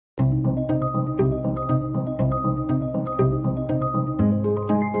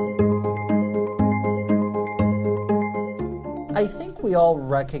we all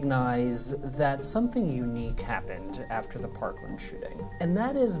recognize that something unique happened after the Parkland shooting. And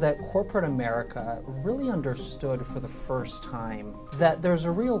that is that corporate America really understood for the first time that there's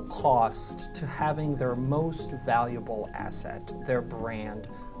a real cost to having their most valuable asset, their brand,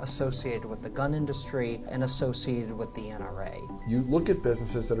 associated with the gun industry and associated with the NRA. You look at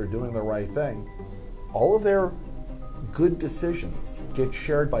businesses that are doing the right thing, all of their good decisions get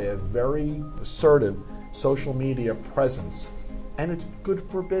shared by a very assertive social media presence, and it's good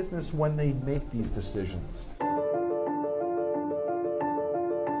for business when they make these decisions.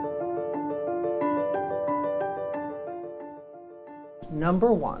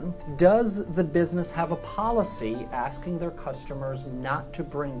 Number one, does the business have a policy asking their customers not to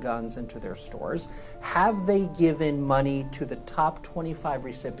bring guns into their stores? Have they given money to the top 25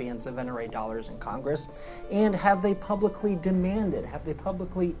 recipients of NRA dollars in Congress? And have they publicly demanded, have they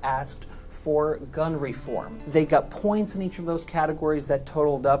publicly asked for gun reform? They got points in each of those categories that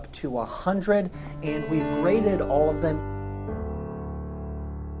totaled up to 100, and we've graded all of them.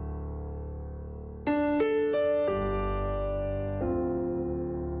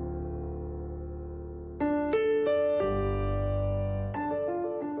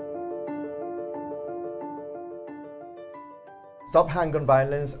 Stop Handgun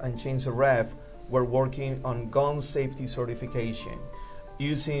Violence and Change the Rev were working on gun safety certification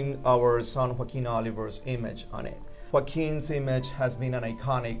using our son Joaquin Oliver's image on it. Joaquin's image has been an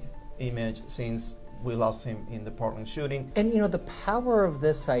iconic image since we lost him in the Parkland shooting. And you know, the power of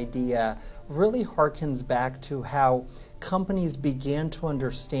this idea really harkens back to how companies began to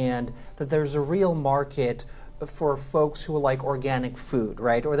understand that there's a real market for folks who like organic food,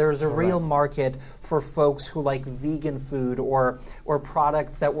 right? Or there's a real market for folks who like vegan food or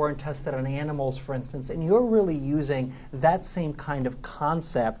products that weren't tested on animals, for instance. And you're really using that same kind of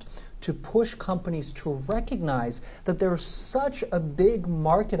concept to push companies to recognize that there's such a big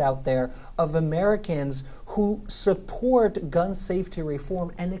market out there of Americans who support gun safety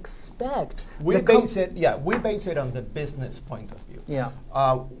reform and expect we base it on the business point of view. Yeah.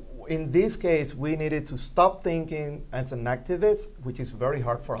 In this case, we needed to stop thinking as an activist, which is very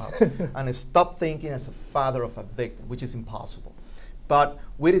hard for us, and stop thinking as a father of a victim, which is impossible. But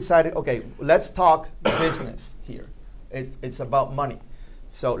we decided, okay, let's talk business here. It's about money.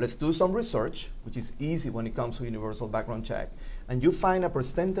 So let's do some research, which is easy when it comes to universal background check. And you find a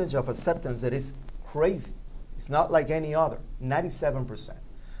percentage of acceptance that is crazy. It's not like any other, 97%.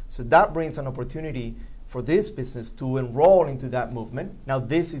 So that brings an opportunity for this business to enroll into that movement. Now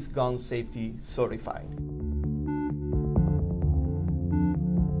this is gun safety certified.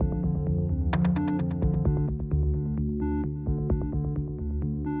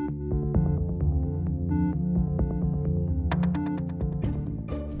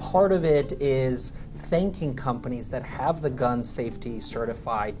 Part of it is thanking companies that have the gun safety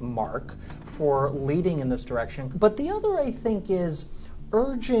certified mark for leading in this direction. But the other, I think, is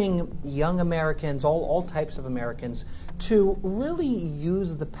urging young Americans, all types of Americans, to really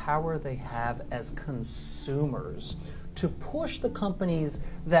use the power they have as consumers to push the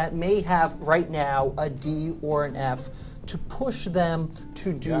companies that may have right now a D or an F, to push them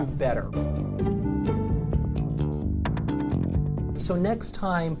to do better. So next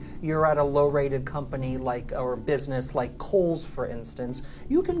time you're at a low-rated company or business like Kohl's, for instance,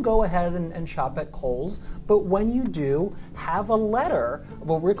 you can go ahead and shop at Kohl's, but when you do, have a letter,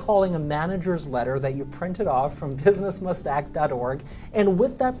 what we're calling a manager's letter, that you printed off from businessmustact.org, and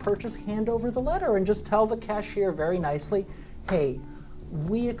with that purchase, hand over the letter and just tell the cashier very nicely, hey,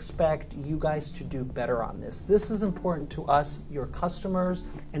 we expect you guys to do better on this. This is important to us, your customers,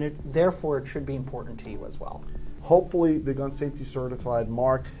 and therefore it should be important to you as well. Hopefully the gun safety certified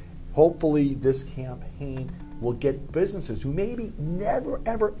mark, hopefully this campaign will get businesses who maybe never,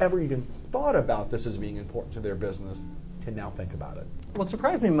 ever even thought about this as being important to their business to now think about it. What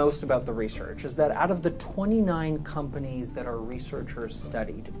surprised me most about the research is that out of the 29 companies that our researchers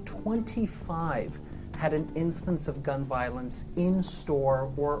studied, 25 had an instance of gun violence in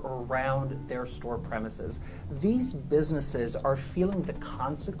store or around their store premises. These businesses are feeling the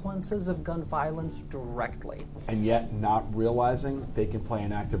consequences of gun violence directly. And yet not realizing they can play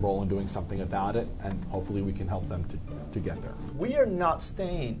an active role in doing something about it, and hopefully we can help them to get there. We are not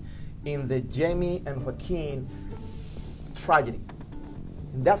staying in the Jamie and Joaquin tragedy.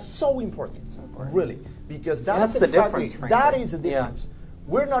 That's so important, really, because that's the difference, frankly. That is the difference. Yeah.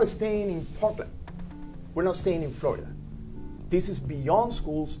 We're not staying in Portland. We're not staying in Florida. This is beyond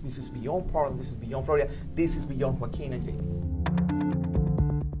schools, this is beyond Portland, this is beyond Florida, this is beyond Joaquin and Jamie.